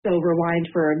So rewind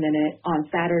for a minute. On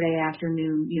Saturday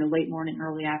afternoon, late morning,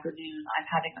 early afternoon, I'm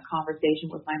having a conversation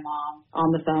with my mom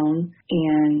on the phone.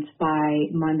 And by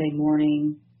Monday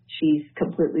morning, she's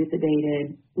completely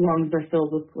sedated. Lungs are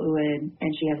filled with fluid, and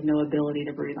she has no ability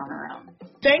to breathe on her own.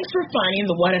 Thanks for finding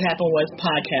the What Had Happened Was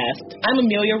podcast. I'm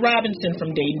Amelia Robinson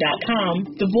from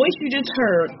Dayton.com. The voice you just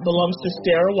heard belongs to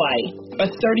Sarah White, a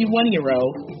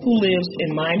 31-year-old who lives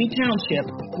in Miami Township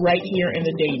right here in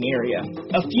the Dayton area.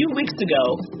 A few weeks ago,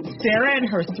 Sarah and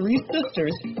her 3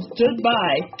 sisters stood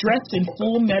by dressed in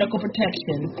full medical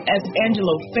protection as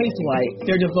Angela Faith White,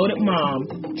 their devoted mom,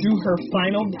 drew her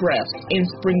final breath in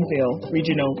Springville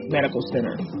Regional Medical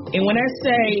Center. And when I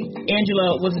say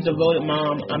Angela was a devoted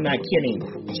mom, I'm not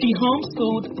kidding. She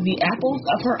homeschooled the apples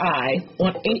of her eye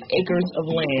on 8 acres of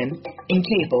land in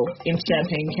Cable in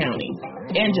Champaign County.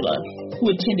 Angela,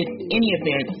 who attended any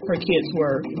event her kids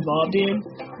were involved in,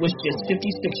 was just 56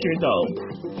 years old.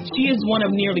 She is one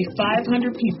of nearly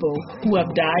 500 people who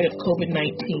have died of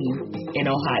COVID-19 in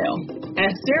Ohio. As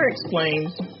Sarah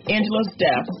explains, Angela's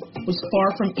death was far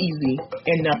from easy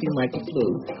and nothing like the flu.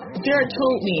 Sarah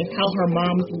told me how her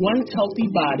mom's once healthy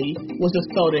body was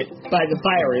assaulted by the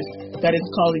virus that is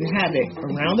causing havoc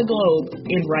around the globe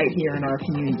and right here in our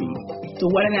community. The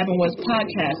What Had Happened Was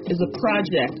podcast is a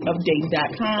project of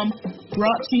Dayton.com,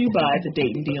 brought to you by the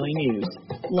Dayton Daily News.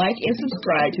 Like and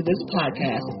subscribe to this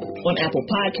podcast on Apple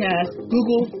Podcasts,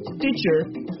 Google,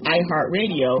 Stitcher,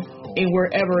 iHeartRadio, and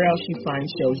wherever else you find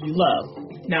shows you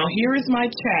love. Now here is my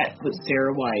chat with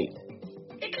Sarah White.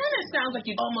 It kind of sounds like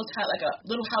you almost had like a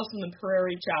little house in the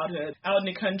prairie childhood out in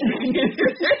the country.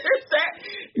 Is that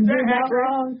You're not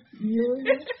wrong.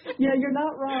 You're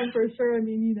not wrong for sure. I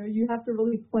mean, you have to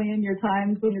really plan your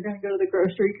times when you're going to go to the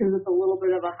grocery because it's a little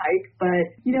bit of a hike. But,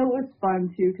 it was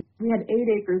fun, too. We had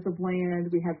 8 acres of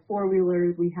land. We had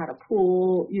 4-wheelers. We had a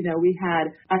pool. We had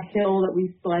a hill that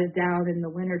we slid down in the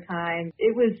wintertime.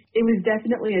 It was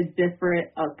definitely a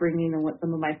different upbringing than what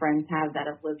some of my friends have that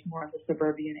have lived more in the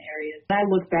suburban areas. I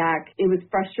look back, it was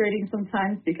frustrating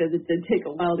sometimes because it did take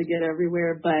a while to get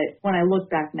everywhere. But when I look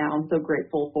back now, I'm so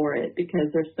grateful for it because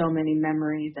there's so many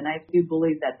memories. And I do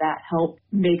believe that helped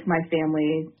make my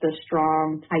family the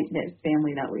strong, tight-knit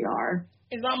family that we are.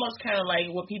 It's almost kind of like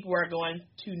what people are going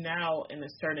to now in a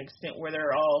certain extent where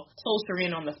they're all closer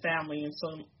in on the family and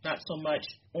so not so much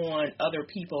on other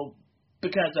people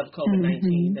because of COVID-19.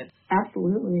 Mm-hmm.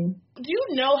 Absolutely. Do you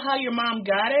know how your mom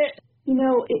got it?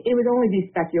 It would only be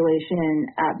speculation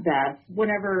at best.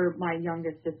 Whenever my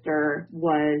youngest sister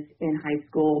was in high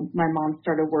school, my mom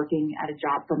started working at a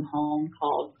job from home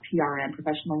called PRN,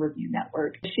 Professional Review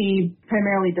Network. She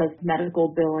primarily does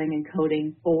medical billing and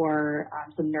coding for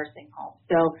some nursing homes.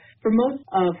 So for most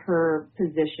of her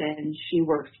position, she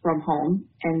works from home.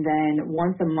 And then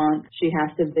once a month, she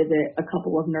has to visit a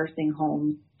couple of nursing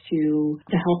homes to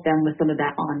help them with some of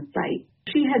that on-site.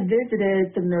 She had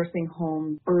visited some nursing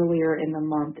homes earlier in the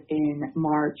month in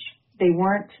March. They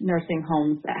weren't nursing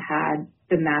homes that had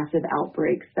the massive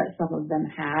outbreaks that some of them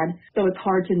had. So it's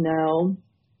hard to know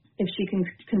if she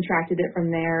contracted it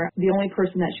from there. The only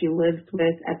person that she lived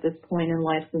with at this point in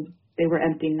life, since they were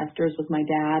empty nesters, was my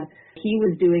dad. He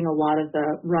was doing a lot of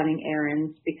the running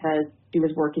errands because he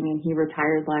was working and he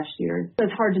retired last year. So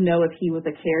it's hard to know if he was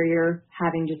a carrier,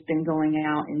 having just been going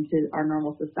out into our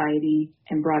normal society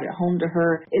and brought it home to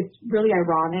her. It's really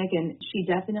ironic, and she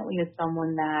definitely is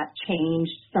someone that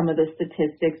changed some of the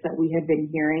statistics that we had been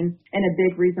hearing. And a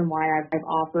big reason why I've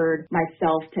offered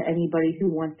myself to anybody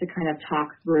who wants to kind of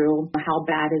talk through how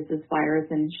bad is this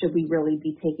virus and should we really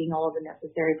be taking all of the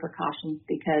necessary precautions,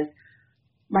 because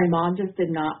my mom just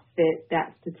did not fit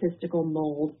that statistical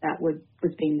mold that was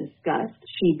being discussed.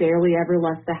 She barely ever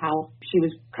left the house. She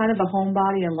was kind of a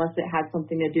homebody unless it had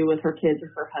something to do with her kids or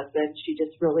her husband. She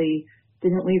just really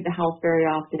didn't leave the house very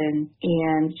often.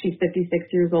 And she's 56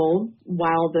 years old.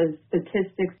 While the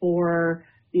statistics for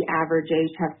the average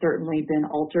age have certainly been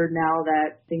altered now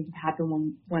that things have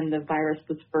happened when the virus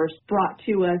was first brought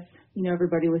to us,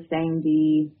 everybody was saying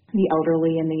the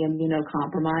elderly and the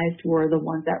immunocompromised were the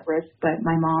ones at risk, but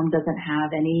my mom doesn't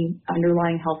have any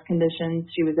underlying health conditions.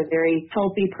 She was a very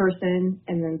healthy person,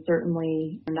 and then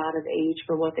certainly not of age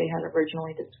for what they had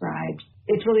originally described.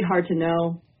 It's really hard to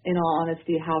know, in all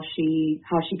honesty, how she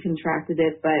contracted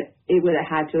it, but it would have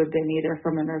had to have been either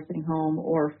from a nursing home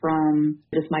or from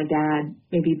just my dad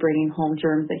maybe bringing home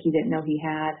germs that he didn't know he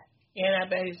had. And I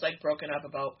bet he's broken up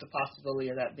about the possibility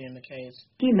of that being the case.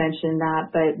 He mentioned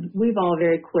that, but we've all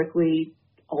very quickly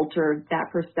altered that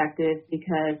perspective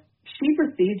because she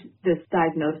received this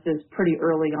diagnosis pretty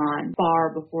early on,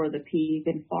 far before the peak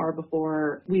and far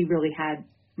before we really had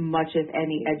much of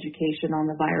any education on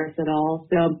the virus at all.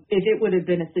 So if it would have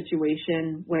been a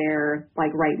situation where,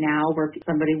 like right now, where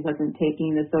somebody wasn't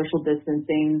taking the social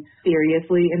distancing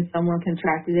seriously and someone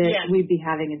contracted it, we'd be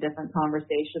having a different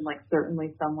conversation. Like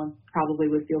certainly someone probably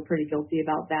would feel pretty guilty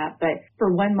about that. But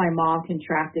for when my mom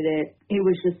contracted it, it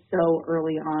was just so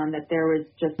early on that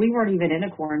we weren't even in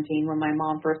a quarantine when my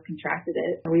mom first contracted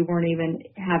it. We weren't even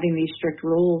having these strict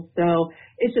rules. So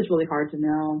it's just really hard to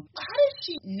know. How did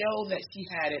she know that she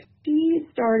had it? She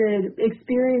started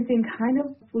experiencing kind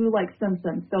of flu-like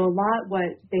symptoms. So a lot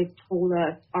what they've told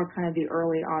us are kind of the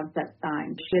early onset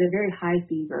signs. She had a very high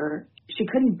fever. She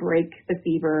couldn't break the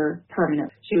fever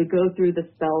permanently. She would go through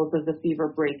the spells of the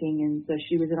fever breaking, and so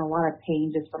she was in a lot of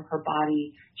pain just from her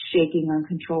body shaking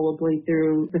uncontrollably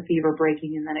through the fever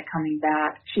breaking and then it coming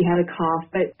back. She had a cough,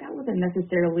 but that wasn't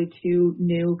necessarily too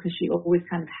new because she always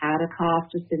kind of had a cough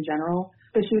just in general.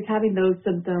 But she was having those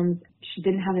symptoms. She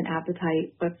didn't have an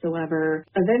appetite whatsoever.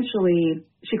 Eventually,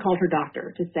 she called her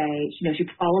doctor to say,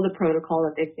 she'd follow the protocol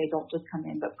that they say don't just come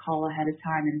in, but call ahead of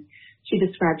time. And she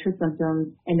described her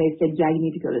symptoms, and they said, yeah, you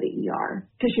need to go to the ER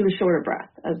because she was short of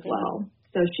breath as well.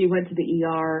 So she went to the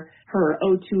ER. Her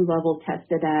O2 level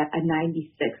tested at a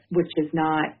 96, which is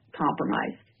not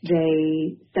compromised.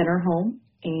 They sent her home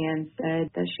and said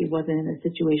that she wasn't in a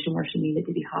situation where she needed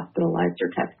to be hospitalized or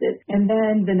tested. And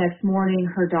then the next morning,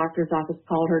 her doctor's office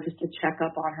called her just to check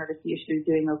up on her to see if she was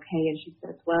doing okay. And she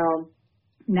says, well,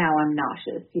 now I'm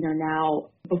nauseous. Now,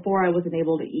 before I wasn't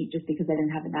able to eat just because I didn't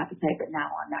have an appetite, but now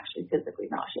I'm actually physically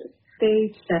nauseous.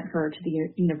 They sent her to the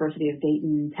University of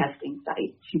Dayton testing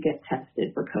site to get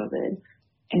tested for COVID.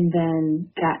 And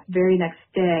then that very next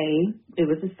day, it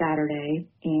was a Saturday,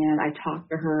 and I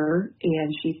talked to her, and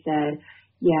she said,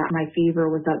 yeah, my fever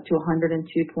was up to 102.9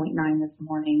 this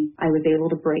morning. I was able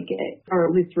to break it, or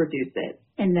at least reduce it.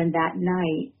 And then that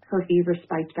night, her fever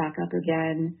spiked back up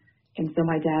again. And so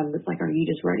my dad was like, are you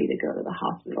just ready to go to the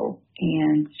hospital?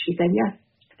 And she said yes.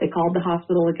 They called the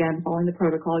hospital again, following the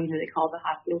protocol. They called the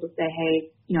hospital to say, hey,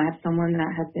 I have someone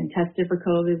that has been tested for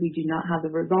COVID. We do not have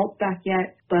the results back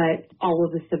yet, but all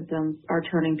of the symptoms are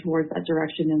turning towards that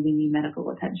direction and we need medical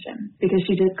attention because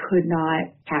she just could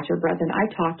not catch her breath. And I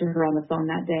talked to her on the phone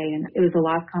that day, and it was the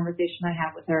last conversation I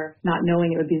had with her, not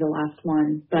knowing it would be the last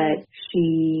one, but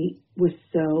she was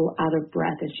so out of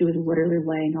breath and she was literally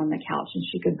laying on the couch and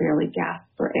she could barely gasp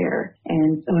for air.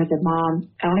 And so I said,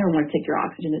 Mom, I don't even want to take your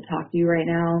oxygen to talk to you right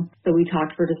now. So we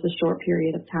talked for just a short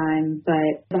period of time,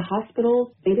 but the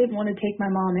hospital, they didn't want to take my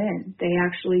mom in. They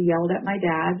actually yelled at my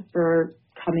dad for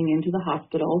coming into the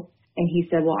hospital. And he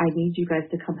said, well, I need you guys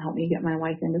to come help me get my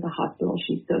wife into the hospital.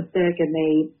 She's so sick. And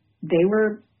they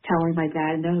were telling my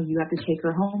dad, no, you have to take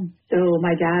her home. So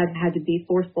my dad had to be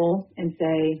forceful and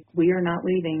say, we are not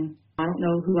leaving. I don't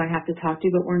know who I have to talk to,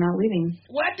 but we're not leaving.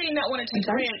 Why did they not want to take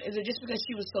her in? Is it just because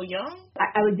she was so young?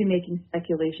 I would be making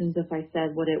speculations if I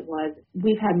said what it was.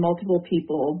 We've had multiple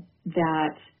people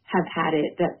that have had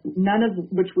it, that none of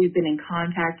which we've been in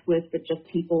contact with, but just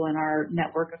people in our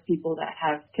network of people that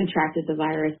have contracted the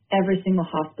virus. Every single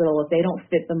hospital, if they don't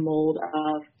fit the mold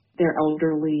of they're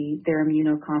elderly, they're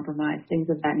immunocompromised, things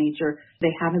of that nature,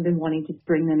 they haven't been wanting to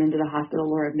bring them into the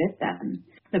hospital or admit them.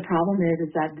 The problem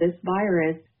is that this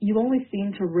virus, you only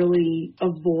seem to really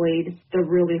avoid the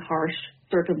really harsh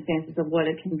circumstances of what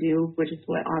it can do, which is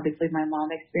what obviously my mom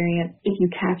experienced. If you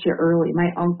catch it early,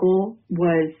 my uncle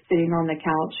was sitting on the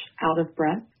couch out of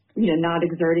breath, not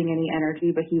exerting any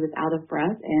energy, but he was out of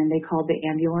breath, and they called the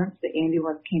ambulance. The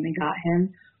ambulance came and got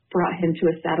him, brought him to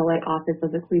a satellite office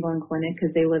of the Cleveland Clinic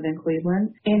because they live in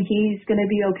Cleveland. And he's going to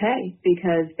be okay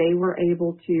because they were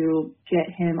able to get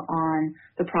him on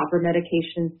the proper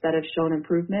medications that have shown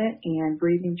improvement and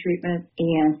breathing treatment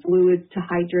and fluids to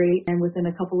hydrate. And within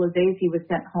a couple of days, he was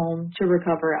sent home to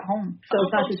recover at home. So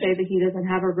it's not to say that he doesn't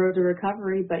have a road to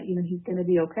recovery, but, he's going to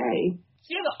be okay.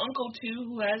 Do you have an uncle, too,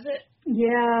 who has it?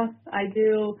 Yeah, I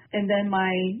do. And then my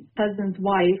husband's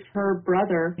wife, her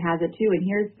brother has it too. And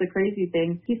here's the crazy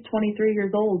thing. He's 23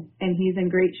 years old and he's in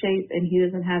great shape and he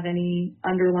doesn't have any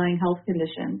underlying health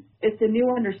conditions. It's a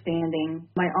new understanding.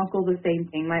 My uncle, the same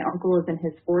thing. My uncle is in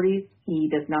his 40s. He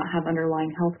does not have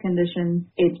underlying health conditions.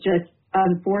 It's just,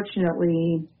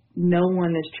 unfortunately, no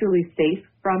one is truly safe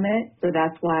from it. So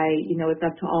that's why, it's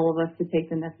up to all of us to take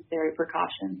the necessary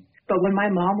precautions. But when my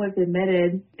mom was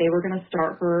admitted, they were going to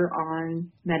start her on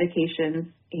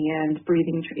medications and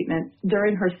breathing treatments.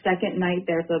 During her second night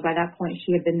there, so by that point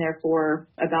she had been there for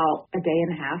about a day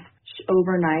and a half,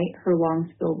 overnight her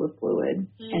lungs filled with fluid.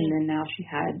 And then now she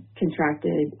had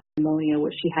contracted pneumonia,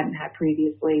 which she hadn't had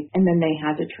previously. And then they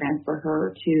had to transfer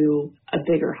her to a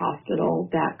bigger hospital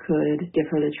that could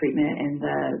give her the treatment and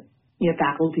the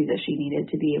faculties that she needed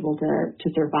to be able to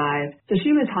survive. So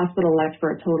she was hospitalized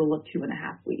for a total of 2.5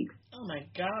 weeks. Oh my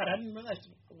God, I didn't realize.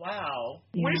 Wow.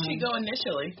 Yeah. Where did she go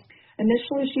initially?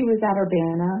 Initially, she was at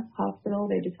Urbana Hospital.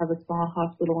 They just have a small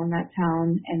hospital in that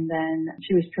town. And then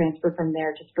she was transferred from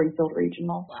there to Springfield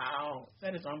Regional. Wow,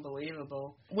 that is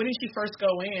unbelievable. When did she first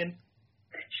go in?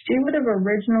 She would have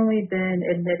originally been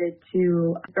admitted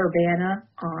to Urbana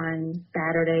on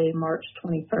Saturday, March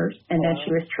 21st. And then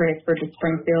she was transferred to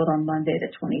Springfield on Monday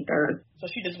the 23rd. So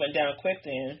she just went down quick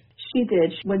then. She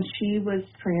did. When she was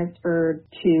transferred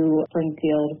to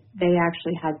Springfield, they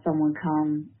actually had someone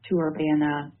come to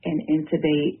Urbana and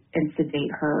intubate and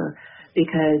sedate her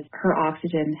because her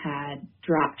oxygen had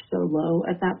dropped so low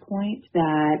at that point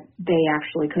that they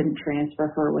actually couldn't transfer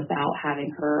her without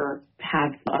having her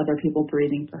have other people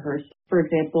breathing for her. For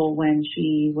example, when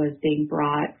she was being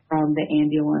brought from the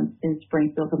ambulance in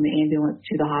Springfield, from the ambulance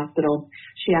to the hospital,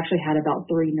 she actually had about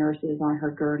 3 nurses on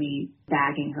her gurney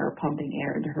bagging her, pumping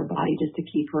air into her body just to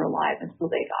keep her alive until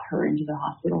they got her into the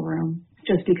hospital room,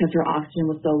 just because her oxygen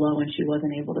was so low and she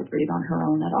wasn't able to breathe on her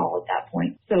own at all at that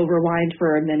point. So rewind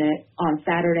for a minute. On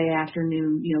Saturday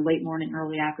afternoon, late morning,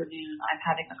 early afternoon, I'm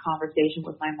having a conversation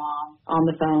with my mom on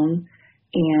the phone,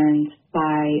 and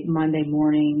by Monday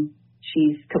morning,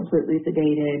 she's completely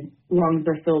sedated, lungs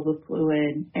are filled with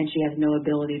fluid, and she has no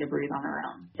ability to breathe on her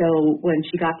own. So when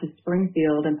she got to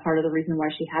Springfield, and part of the reason why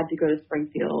she had to go to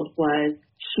Springfield was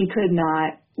she could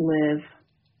not live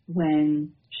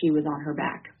when she was on her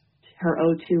back. Her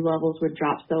O2 levels would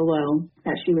drop so low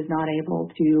that she was not able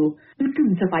to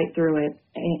fight through it,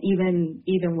 and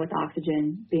even with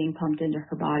oxygen being pumped into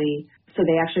her body. So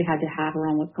they actually had to have her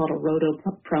on what's called a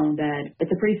rotoprone bed.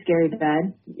 It's a pretty scary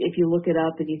bed. If you look it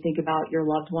up and you think about your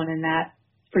loved one in that,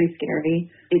 it's pretty scary.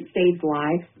 It saves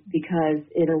lives because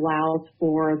it allows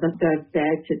for the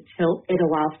bed to tilt. It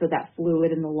allows for that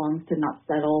fluid in the lungs to not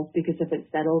settle, because if it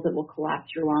settles, it will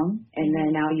collapse your lung. And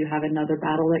then now you have another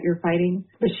battle that you're fighting.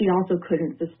 But she also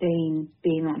couldn't sustain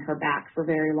being on her back for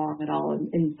very long at all.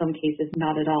 In some cases,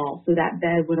 not at all. So that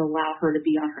bed would allow her to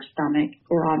be on her stomach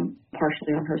or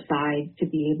partially on her side to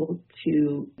be able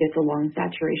to get the lung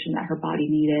saturation that her body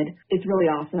needed. It's really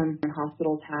awesome when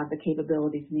hospitals have the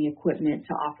capabilities and the equipment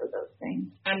to offer those things.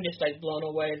 I'm just blown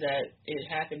away that it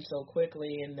happened so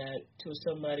quickly, and that to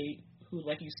somebody who,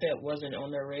 like you said, wasn't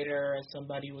on their radar as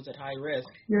somebody who was at high risk.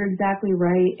 You're exactly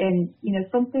right. And,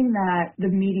 something that the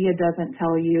media doesn't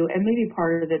tell you, and maybe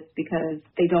part of it's because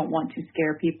they don't want to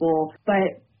scare people,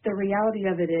 but the reality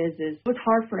of it is it's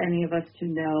hard for any of us to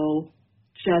know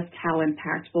just how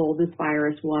impactful this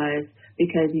virus was,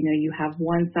 because, you have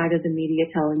one side of the media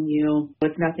telling you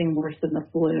it's nothing worse than the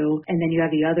flu, and then you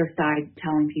have the other side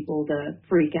telling people to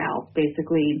freak out,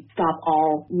 basically stop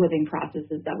all living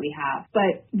processes that we have.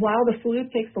 But while the flu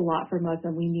takes a lot from us,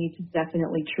 and we need to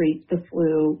definitely treat the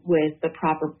flu with the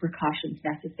proper precautions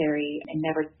necessary and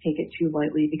never take it too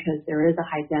lightly, because there is a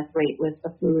high death rate with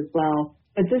the flu as well.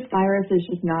 But this virus is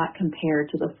just not compared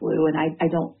to the flu, and I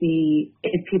don't see,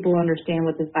 if people understand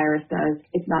what this virus does,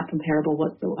 it's not comparable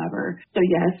whatsoever. So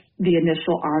yes, the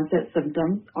initial onset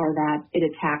symptoms are that it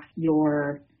attacks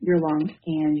your lungs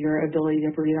and your ability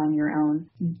to breathe on your own,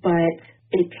 but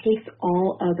it takes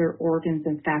all other organs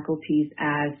and faculties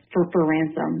as for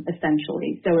ransom,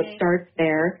 essentially. So it starts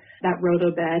there. That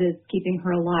roto bed is keeping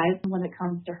her alive when it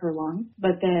comes to her lungs,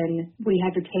 but then we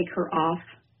had to take her off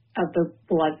of the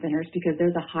blood thinners because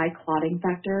there's a high clotting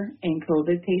factor in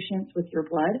COVID patients with your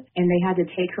blood, and they had to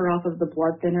take her off of the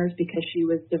blood thinners because she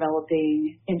was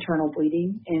developing internal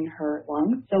bleeding in her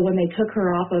lungs. So when they took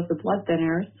her off of the blood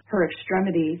thinners, her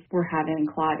extremities were having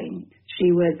clotting.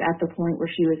 She was at the point where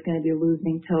she was going to be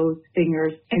losing toes,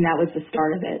 fingers, and that was the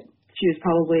start of it. She was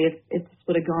probably, if this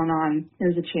would have gone on,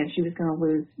 there's a chance she was going to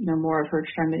lose more of her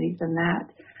extremities than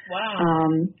that. Wow.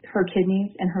 Her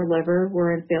kidneys and her liver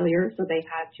were in failure, so they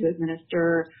had to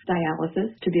administer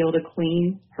dialysis to be able to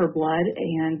clean her blood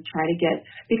and try to get,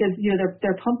 because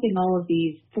they're pumping all of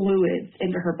these fluids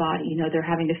into her body. They're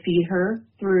having to feed her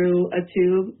through a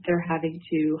tube, they're having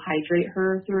to hydrate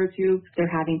her through a tube,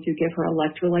 they're having to give her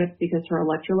electrolytes because her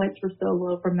electrolytes were so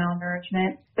low from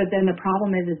malnourishment. But then the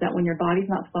problem is that when your body's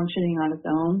not functioning on its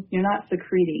own, you're not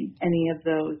secreting any of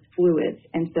those fluids,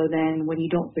 and so then when you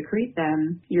don't secrete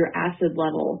them, your acid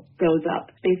level goes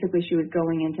up. Basically, she was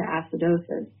going into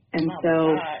acidosis. And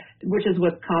which is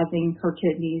what's causing her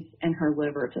kidneys and her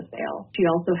liver to fail. She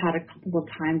also had a couple of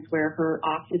times where her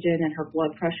oxygen and her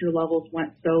blood pressure levels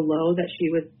went so low that she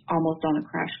was almost on a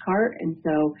crash cart. And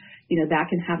so, that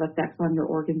can have effects on your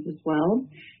organs as well.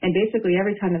 And basically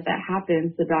every time that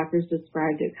happens, the doctors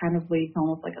described it kind of leaves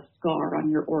almost like a scar on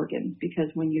your organs, because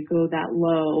when you go that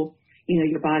low,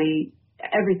 your body,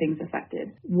 everything's affected.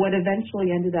 What eventually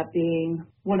ended up being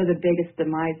one of the biggest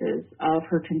demises of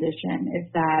her condition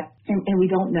is that, and we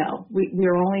don't know,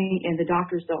 we're only, and the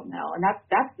doctors don't know. And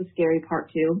that's the scary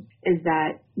part too, is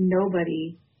that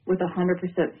nobody with 100%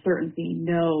 certainty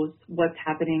knows what's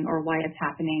happening or why it's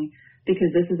happening, because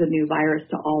this is a new virus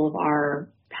to all of our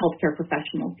healthcare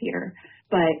professionals here.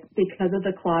 But because of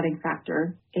the clotting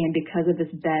factor and because of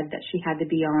this bed that she had to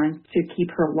be on to keep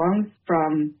her lungs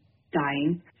from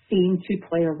dying, seemed to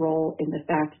play a role in the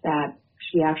fact that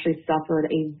she actually suffered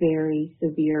a very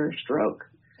severe stroke.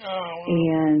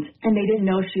 And they didn't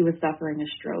know she was suffering a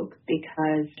stroke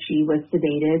because she was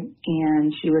sedated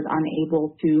and she was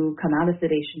unable to come out of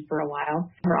sedation for a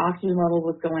while. Her oxygen level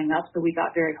was going up, so we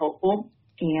got very hopeful,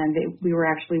 and we were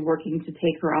actually working to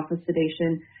take her off of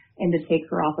sedation and to take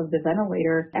her off of the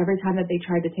ventilator. Every time that they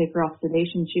tried to take her off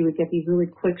sedation, she would get these really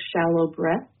quick, shallow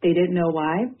breaths. They didn't know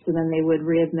why, so then they would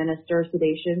re-administer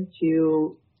sedation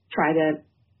to try to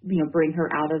bring her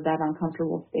out of that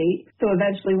uncomfortable state. So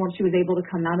eventually, once she was able to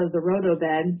come out of the roto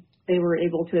bed, they were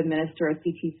able to administer a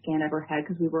CT scan of her head,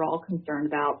 because we were all concerned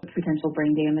about potential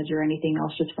brain damage or anything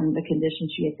else just from the condition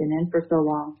she had been in for so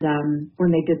long. When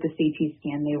they did the CT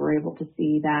scan, they were able to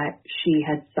see that she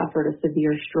had suffered a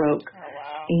severe stroke. Oh,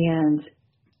 wow. And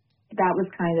that was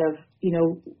kind of,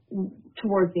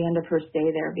 towards the end of her stay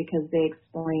there, because they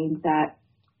explained that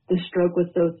the stroke was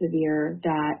so severe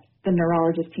that the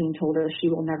neurologist team told her she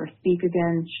will never speak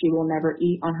again. She will never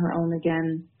eat on her own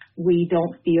again. We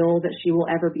don't feel that she will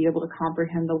ever be able to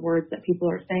comprehend the words that people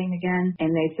are saying again.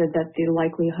 And they said that the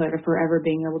likelihood of her ever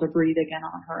being able to breathe again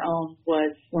on her own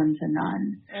was slim to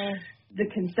none. The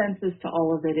consensus to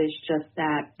all of it is just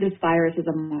that this virus is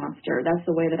a monster. That's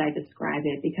the way that I describe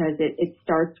it, because it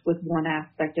starts with one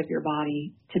aspect of your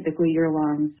body, typically your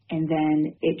lungs, and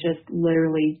then it just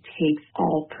literally takes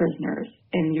all prisoners.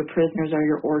 And your prisoners are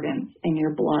your organs and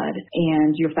your blood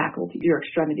and your faculty, your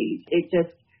extremities. It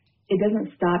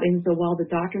doesn't stop. And so while the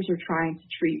doctors are trying to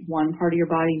treat one part of your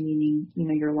body, meaning,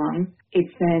 your lungs,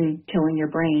 it's then killing your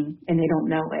brain, and they don't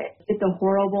know it. It's a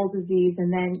horrible disease.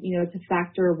 And then, to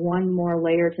factor one more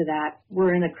layer to that,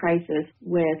 we're in a crisis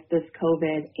with this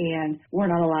COVID, and we're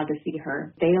not allowed to see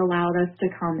her. They allowed us to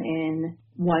come in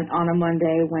on a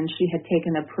Monday when she had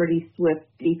taken a pretty swift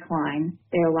decline.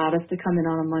 They allowed us to come in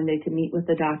on a Monday to meet with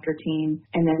the doctor team,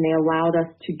 and then they allowed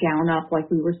us to gown up like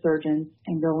we were surgeons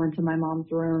and go into my mom's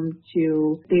room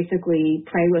to basically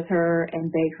pray with her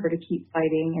and beg her to keep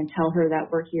fighting and tell her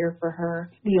that we're here for her.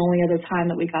 The only other time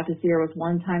that we got to see her was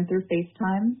one time through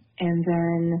FaceTime, and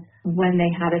then when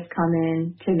they had us come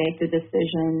in to make the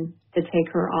decision to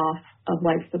take her off of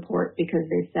life support, because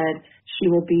they said she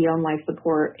will be on life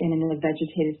support and in a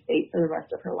vegetative state for the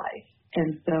rest of her life.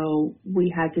 And so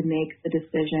we had to make the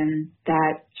decision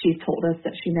that she's told us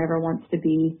that she never wants to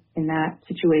be in that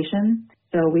situation.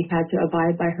 So we had to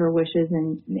abide by her wishes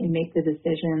and make the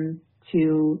decision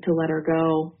to let her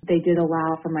go. They did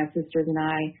allow for my sisters and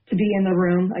I to be in the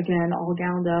room, again, all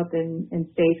gowned up and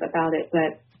safe about it,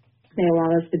 but they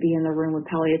allowed us to be in the room with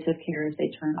palliative care as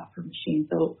they turned off her machine.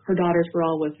 So her daughters were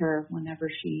all with her whenever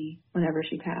she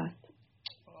passed.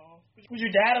 Was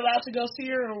your dad allowed to go see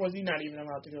her, or was he not even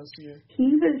allowed to go see her?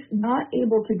 He was not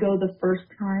able to go the first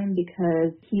time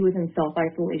because he was in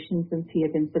self-isolation since he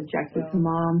had been subjected to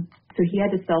Mom. So he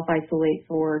had to self-isolate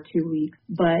for 2 weeks.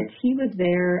 But he was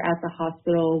there at the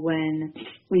hospital when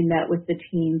we met with the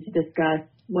team to discuss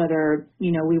whether,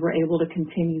 we were able to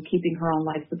continue keeping her on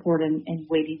life support and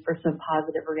waiting for some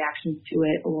positive reactions to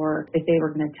it, or if they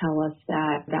were going to tell us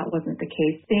that that wasn't the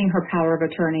case. Being her power of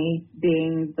attorney,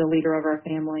 being the leader of our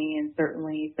family, and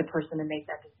certainly the person to make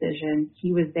that decision,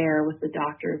 he was there with the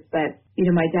doctors. But,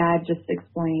 my dad just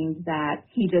explained that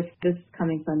this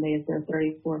coming Sunday is their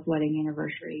 34th wedding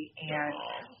anniversary, and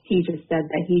he just said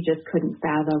that he just couldn't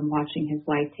fathom watching his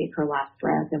wife take her last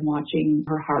breath and watching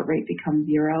her heart rate become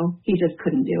zero. He just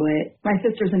couldn't do it. My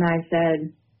sisters and I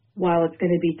said, while it's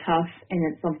going to be tough and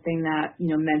it's something that,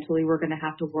 mentally we're going to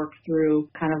have to work through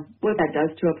kind of what that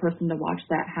does to a person to watch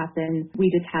that happen,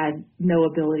 we just had no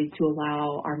ability to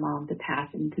allow our mom to pass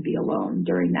and to be alone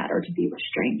during that or to be with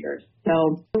strangers.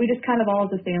 So we just kind of all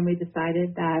as a family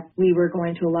decided that we were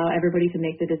going to allow everybody to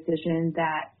make the decision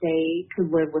that they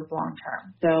could live with long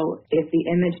term. So if the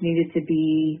image needed to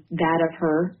be that of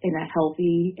her in a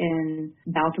healthy and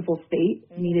bountiful state,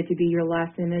 needed to be your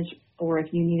last image, or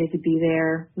if you needed to be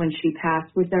there when she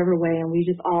passed, whichever way. And we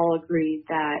just all agreed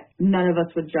that none of us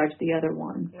would judge the other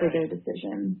one for their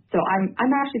decision. So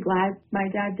I'm actually glad my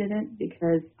dad didn't,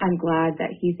 because I'm glad that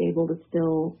he's able to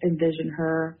still envision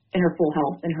her in her full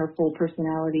health and her full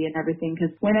personality and everything.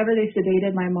 Because whenever they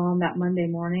sedated my mom that Monday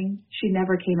morning, she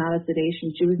never came out of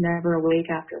sedation. She was never awake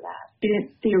after that. She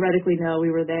didn't theoretically know we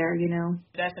were there, you know.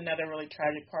 That's another really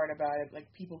tragic part about it. Like,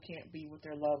 people can't be with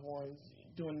their loved ones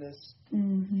doing this.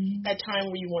 At time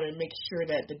where you want to make sure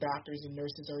that the doctors and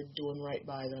nurses are doing right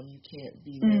by them, you can't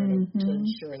be there to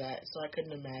ensure that. So I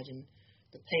couldn't imagine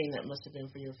the pain that must have been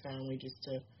for your family, just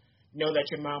to know that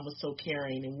your mom was so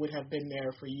caring and would have been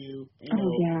there for you,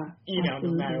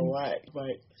 no matter what.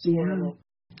 But it's horrible.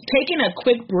 Taking a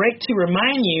quick break to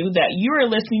remind you that you are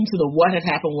listening to the What Had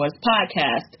Happened Was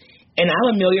podcast, and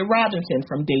I'm Amelia Robinson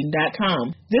from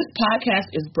Dayton.com. This podcast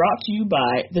is brought to you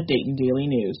by the Dayton Daily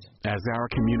News. As our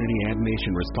community and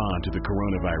nation respond to the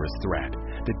coronavirus threat,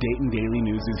 the Dayton Daily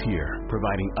News is here,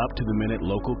 providing up-to-the-minute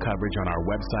local coverage on our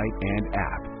website and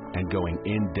app, and going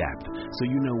in-depth so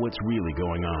you know what's really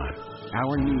going on.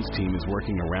 Our news team is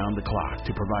working around the clock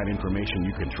to provide information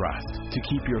you can trust, to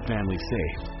keep your family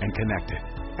safe and connected.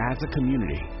 As a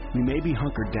community, we may be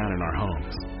hunkered down in our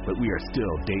homes, but we are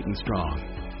still Dayton strong.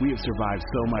 We have survived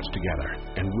so much together,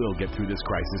 and we'll get through this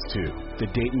crisis too. The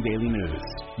Dayton Daily News,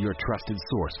 your trusted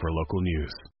source for local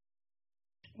news.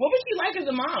 What was she like as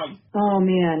a mom? Oh,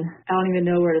 man. I don't even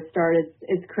know where to start.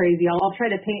 It's crazy. I'll try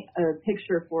to paint a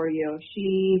picture for you.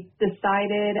 She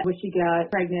decided when she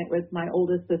got pregnant with my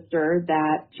oldest sister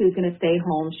that she was going to stay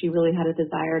home. She really had a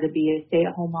desire to be a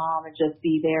stay-at-home mom and just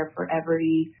be there for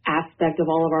every aspect of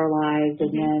all of our lives. And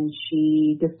then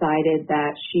she decided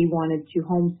that she wanted to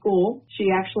homeschool. She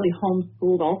actually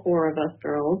homeschooled all four of us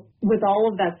girls. With all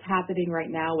of that's happening right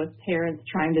now with parents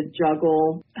trying to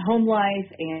juggle home life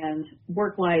and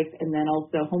work life and then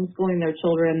also homeschooling their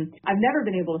children, I've never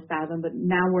been able to fathom, but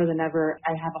now more than ever,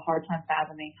 I have a hard time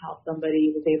fathoming how somebody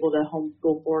was able to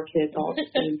homeschool four kids all at the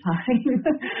same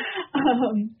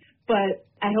time. But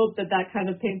I hope that kind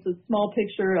of paints a small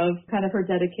picture of kind of her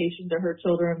dedication to her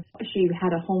children. She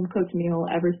had a home-cooked meal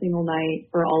every single night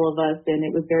for all of us, and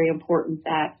it was very important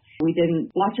that we didn't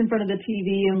watch in front of the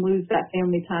TV and lose that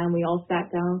family time. We all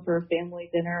sat down for a family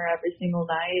dinner every single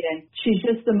night, and she's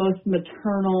just the most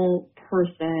maternal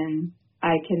person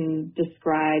I can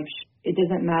describe. It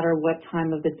doesn't matter what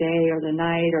time of the day or the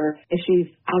night, or if she's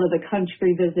out of the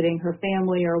country visiting her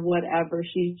family or whatever.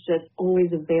 She's just always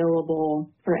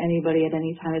available for anybody at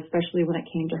any time, especially when it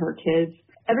came to her kids.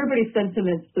 Everybody's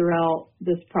sentiments throughout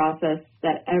this process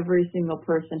that every single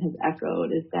person has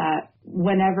echoed is that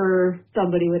whenever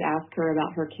somebody would ask her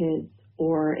about her kids,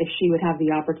 or if she would have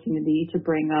the opportunity to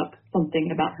bring up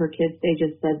something about her kids, they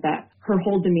just said that her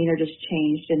whole demeanor just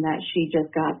changed and that she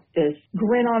just got this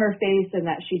grin on her face and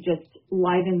that she just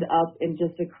livened up in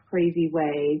just a crazy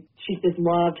way. She just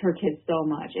loved her kids so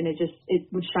much, and it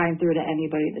would shine through to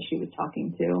anybody that she was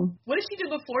talking to. What did she do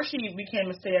before she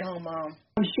became a stay-at-home mom?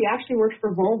 She actually worked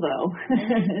for Volvo,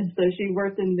 so she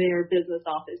worked in their business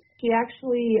office. She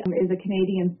actually is a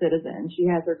Canadian citizen. She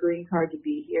has her green card to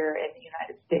be here in the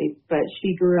United States, but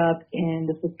she grew up in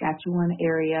the Saskatchewan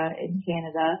area in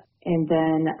Canada. And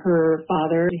then her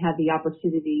father had the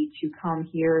opportunity to come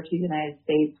here to the United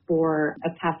States for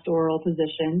a pastoral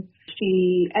position.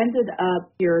 She ended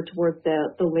up here towards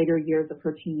the later years of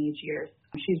her teenage years.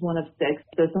 She's one of six,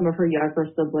 so some of her younger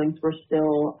siblings were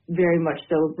still very much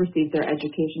so received their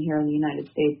education here in the United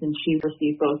States, and she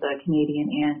received both a Canadian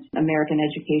and American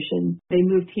education. They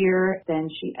moved here, then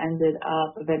she ended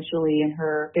up eventually in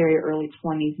her very early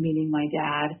 20s meeting my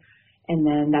dad. And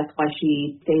then that's why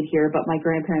she stayed here. But my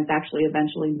grandparents actually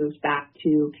eventually moved back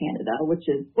to Canada, which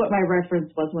is what my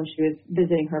reference was when she was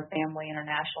visiting her family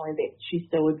internationally. She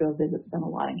still would go visit them a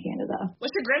lot in Canada.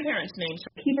 What's your grandparents' names?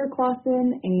 Peter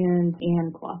Clausen and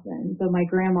Ann Clausen. So my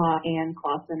grandma, Ann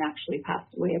Clausen, actually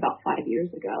passed away about 5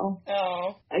 years ago.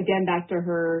 Oh. Again, back to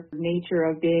her nature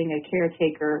of being a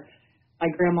caretaker, my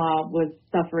grandma was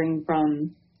suffering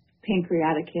from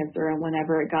pancreatic cancer, and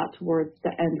whenever it got towards the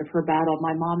end of her battle,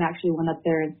 my mom actually went up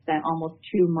there and spent almost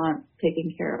 2 months taking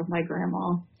care of my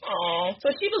grandma. Oh, so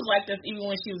she was like this even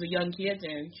when she was a young kid,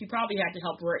 and she probably had to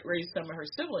help raise some of her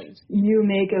siblings. You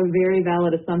make a very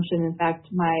valid assumption. In fact,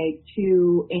 my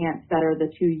two aunts that are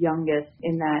the two youngest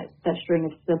in that string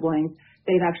of siblings,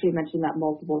 they've actually mentioned that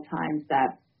multiple times,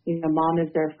 that, mom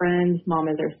is their friend, mom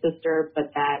is their sister,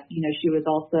 but that, she was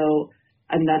also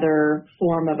another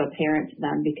form of a parent to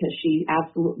them because she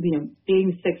absolutely,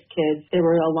 being 6 kids, there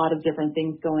were a lot of different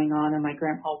things going on and my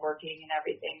grandpa working and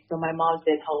everything. So my mom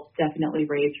did help definitely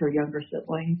raise her younger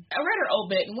siblings. I read her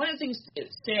obit, and one of the things it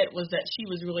said was that she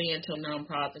was really into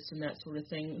nonprofits and that sort of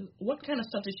thing. What kind of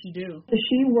stuff did she do? So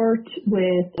she worked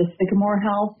with the Sycamore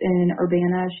House in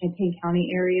Urbana, Champaign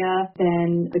County area.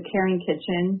 Then the Caring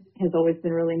Kitchen has always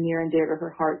been really near and dear to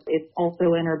her heart. It's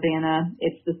also in Urbana.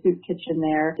 It's the soup kitchen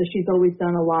there. So she's always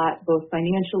done a lot, both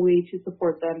financially to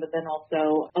support them, but then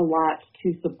also a lot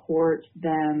to support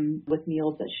them with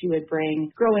meals that she would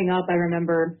bring. Growing up, I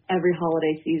remember every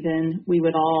holiday season, we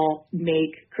would all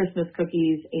make Christmas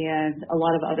cookies and a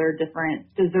lot of other different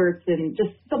desserts and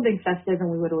just something festive,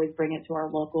 and we would always bring it to our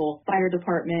local fire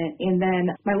department. And then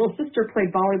my little sister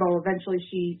played volleyball. Eventually,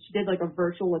 she did like a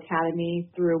virtual academy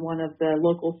through one of the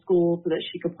local schools so that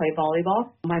she could play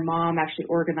volleyball. My mom actually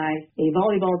organized a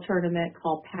volleyball tournament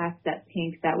called Past That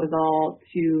Pink that was all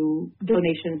to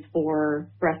donations for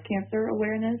breast cancer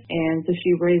awareness. And so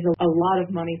she raised a lot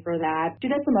of money for that. She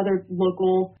did some other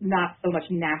local, not so much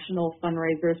national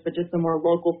fundraisers, but just some more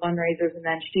local fundraisers. And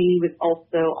then she was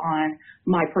also on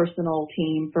my personal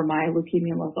team for my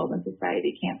Leukemia and Lymphoma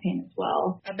Society campaign as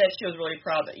well. I bet she was really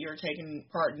proud that you were taking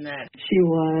part in that. She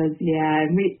was, yeah.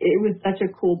 And it was such a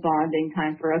cool bonding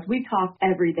time for us. We talked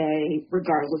every day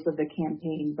regardless of the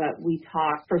campaign, but we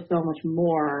talked for so much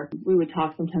more. We would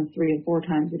talk sometimes 3 and 4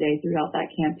 times a day throughout that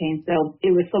campaign. So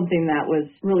it was something that was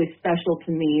really special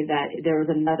to me that there was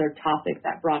another topic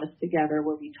that brought us together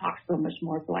where we talked so much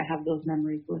more. So I have those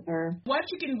memories with her. Why did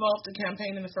you get involved in the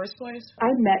campaign in the first place?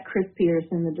 I met Chris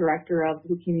Peterson, the director of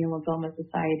Leukemia and Lymphoma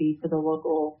Society for the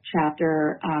local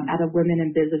chapter at a Women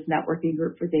in Business networking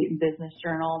group for Dayton Business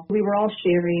Journal. We were all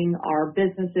sharing our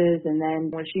businesses, and then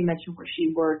when she mentioned where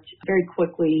she worked, very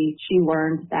quickly she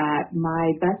learned that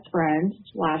my best friend's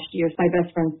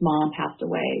mom passed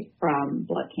away from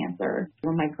blood cancer.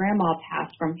 When my grandma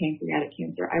passed from pancreatic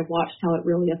cancer, I watched how it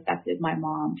really affected my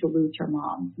mom to lose her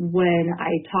mom. When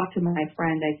I talked to my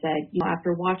friend, I said,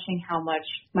 after watching how much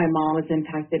my mom was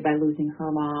impacted by losing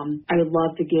her mom, I would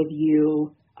love to give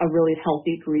you a really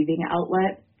healthy grieving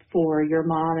outlet for your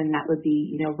mom, and that would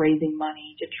be, raising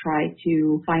money to try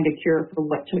to find a cure for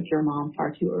what took your mom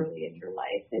far too early in your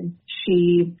life. And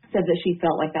she said that she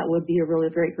felt like that would be a really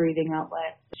great grieving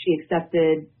outlet. She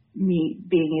accepted me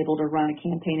being able to run a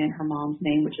campaign in her mom's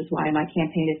name, which is why my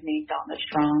campaign is named Donna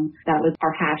Strong. That was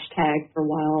our hashtag for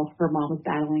while her mom was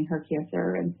battling her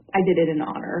cancer, and I did it in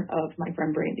honor of my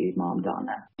friend Brandy's mom,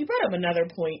 Donna. You brought up another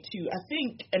point, too. I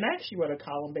think, and I actually wrote a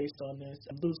column based on this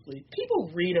loosely.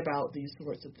 People read about these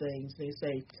sorts of things. They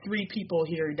say 3 people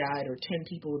here died or 10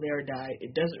 people there died.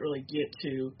 It doesn't really get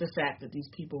to the fact that these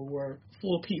people were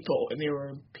full people and they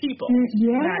were people,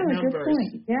 not numbers. Good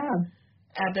point. Yeah.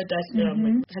 I bet that's,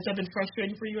 has that been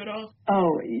frustrating for you at all?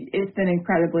 Oh, it's been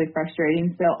incredibly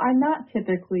frustrating. So I'm not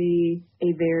typically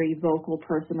a very vocal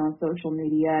person on social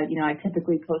media. I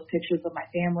typically post pictures of my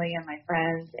family and my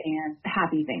friends and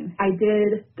happy things. I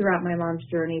did, throughout my mom's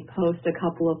journey, post a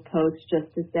couple of posts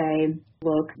just to say,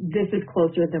 look, this is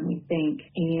closer than we think.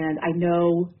 And I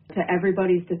know, to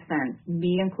everybody's defense,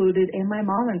 me included and my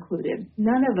mom included,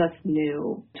 none of us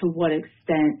knew to what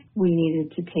extent we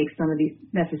needed to take some of these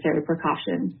necessary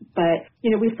precautions. But,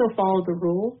 we still followed the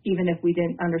rules, even if we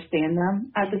didn't understand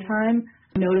them at the time.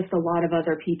 I noticed a lot of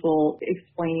other people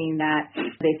explaining that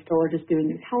they still are just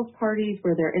doing these house parties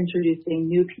where they're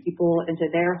introducing new people into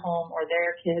their home or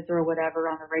their kids or whatever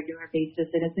on a regular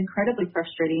basis. And it's incredibly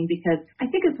frustrating because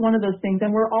I think it's one of those things,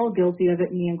 and we're all guilty of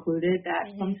it, me included,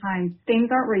 that sometimes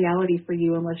things aren't reality for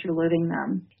you unless you're living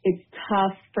them. It's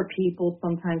tough for people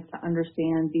sometimes to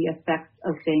understand the effects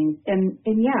of things. And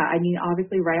yeah,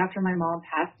 obviously right after my mom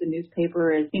passed, the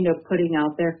newspaper is, putting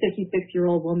out there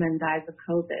 56-year-old woman dies of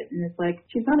COVID. And it's like,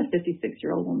 she's not a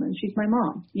 56-year-old woman. She's my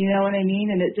mom. You know what I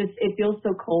mean? And it feels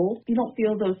so cold. You don't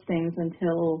feel those things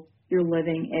until you're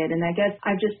living it. And I guess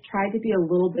I've just tried to be a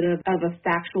little bit of a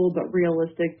factual but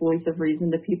realistic voice of reason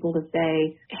to people to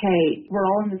say, hey, we're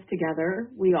all in this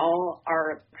together. We all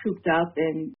are cooped up,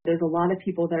 and there's a lot of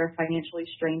people that are financially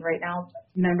strained right now,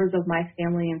 members of my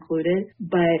family included,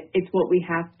 but it's what we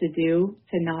have to do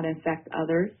to not infect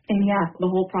others. And yeah, the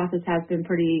whole process has been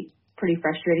pretty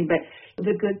frustrating, but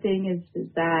the good thing is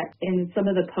that in some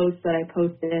of the posts that I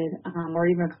posted or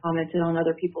even commented on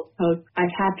other people's posts,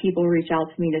 I've had people reach out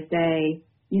to me to say,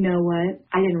 you know what,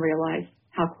 I didn't realize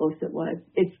how close it was.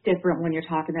 It's different when you're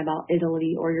talking about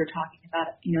Italy or you're talking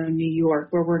about, New York,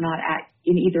 where we're not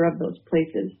in either of those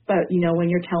places. But, when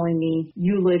you're telling me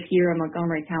you live here in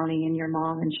Montgomery County and your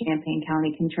mom in Champaign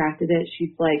County contracted it,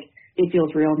 she's like, it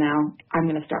feels real now. I'm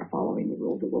going to start following the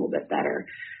rules a little bit better.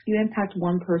 You impact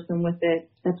one person with it,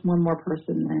 that's one more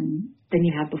person than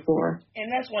you had before.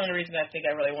 And that's one of the reasons I think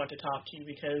I really want to talk to you,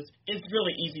 because it's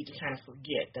really easy to kind of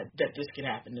forget that this could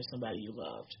happen to somebody you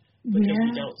loved. Because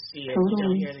you don't see it.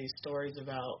 Totally. You don't hear these stories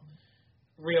about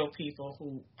real people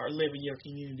who are living in your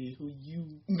community who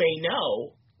you may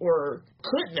know or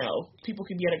could know. People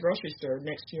could be at a grocery store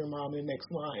next to your mom in the next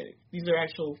line. These are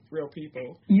actual real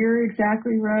people. You're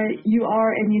exactly right. You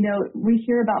are. And, we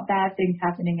hear about bad things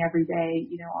happening every day,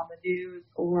 on the news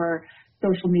or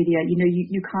social media.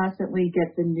 You constantly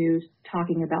get the news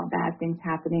talking about bad things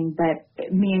happening, but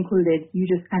me included, you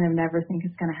just kind of never think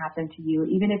it's going to happen to you.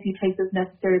 Even if you take those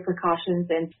necessary precautions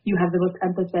and you have the most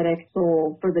empathetic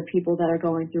soul for the people that are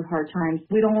going through hard times,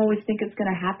 we don't always think it's going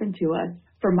to happen to us.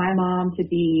 For my mom to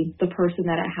be the person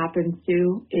that it happens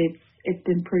to, it's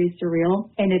been pretty surreal.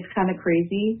 And it's kind of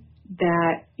crazy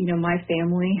that, my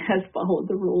family has followed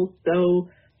the rules so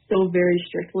very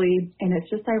strictly. And it's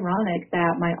just ironic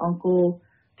that my uncle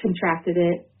contracted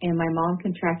it and my mom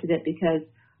contracted it, because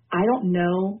I don't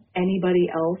know anybody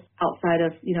else outside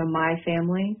of, my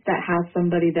family that has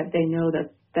somebody that they know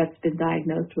that's been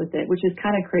diagnosed with it, which is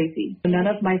kind of crazy. None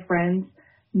of my friends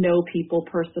know people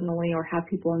personally or have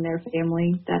people in their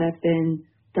family that have been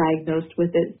diagnosed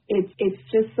with it. It's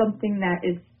just something that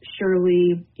is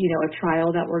surely, a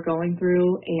trial that we're going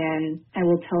through. And I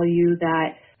will tell you that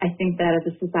I think that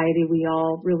as a society, we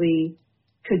all really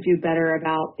could do better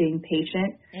about being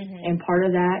patient. Mm-hmm. And part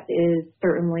of that is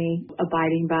certainly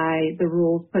abiding by the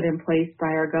rules put in place by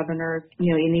our governors,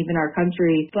 and even our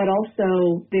country, but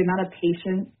also the amount of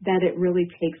patience that it really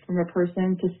takes from a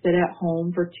person to sit at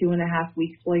home for 2.5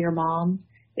 weeks while your mom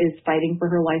is fighting for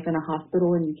her life in a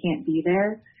hospital and you can't be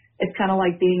there. It's kind of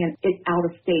like being out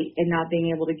of state and not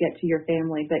being able to get to your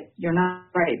family, but you're not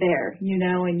right there,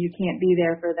 and you can't be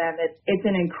there for them. It's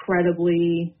an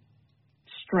incredibly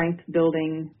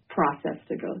strength-building process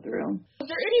to go through. Is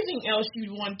there anything else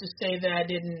you want to say that I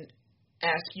didn't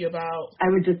ask you about? I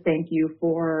would just thank you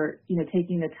for,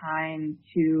 taking the time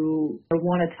to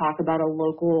want to talk about a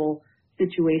local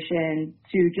situation,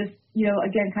 to just,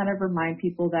 again, kind of remind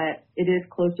people that it is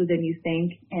closer than you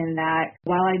think, and that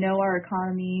while I know our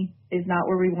economy is not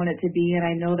where we want it to be, and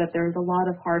I know that there's a lot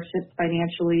of hardships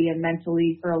financially and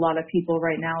mentally for a lot of people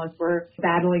right now as we're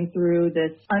battling through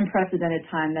this unprecedented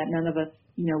time that none of us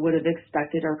would have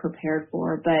expected or prepared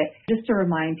for. But just to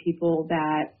remind people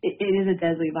that it is a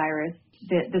deadly virus.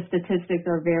 The statistics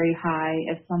are very high.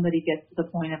 If somebody gets to the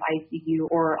point of ICU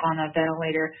or on a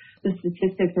ventilator, the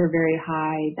statistics are very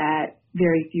high that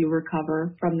very few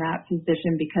recover from that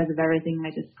position because of everything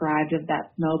I described of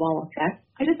that snowball effect.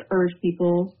 I just urge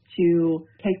people to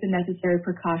take the necessary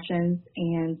precautions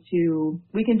and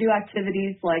we can do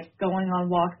activities like going on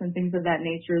walks and things of that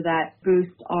nature that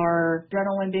boost our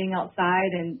adrenaline, being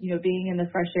outside and, being in the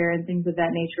fresh air and things of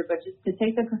that nature, but just to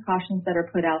take the precautions that are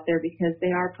put out there, because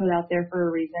they are put out there for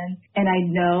a reason. And I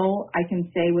know I can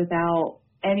say without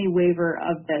any waiver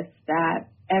of this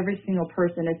that every single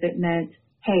person, if it meant,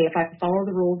 hey, if I follow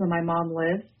the rules and my mom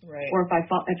lives, right, or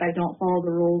if I don't follow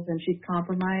the rules and she's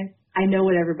compromised, I know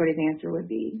what everybody's answer would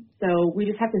be. So we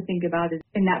just have to think about it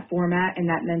in that format and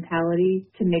that mentality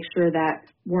to make sure that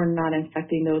we're not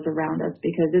infecting those around us,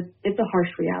 because it's a harsh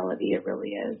reality. It really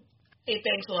is. Hey,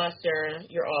 thanks a lot, Sarah.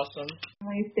 You're awesome.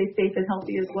 Stay safe and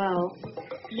healthy as well.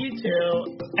 You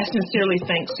too. I sincerely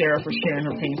thank Sarah for sharing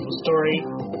her painful story.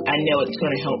 I know it's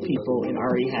going to help people and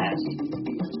already has.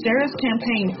 Sarah's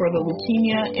campaign for the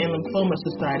Leukemia and Lymphoma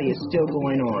Society is still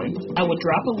going on. I will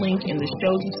drop a link in the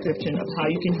show description of how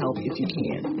you can help if you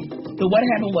can. The What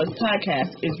Happened Was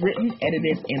podcast is written,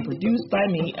 edited, and produced by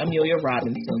me, Amelia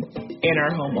Robinson, in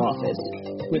our home office,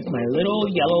 with my little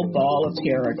yellow ball of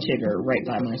terror, Tigger, right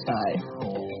by my side.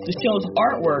 The show's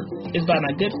artwork is by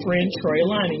my good friend Troy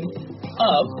Lining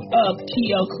of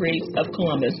TL Creates of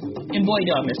Columbus, and boy,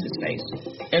 do I miss his face.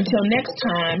 Until next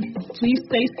time, please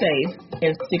stay safe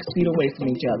and 6 feet away from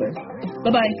each other.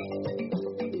 Bye-bye.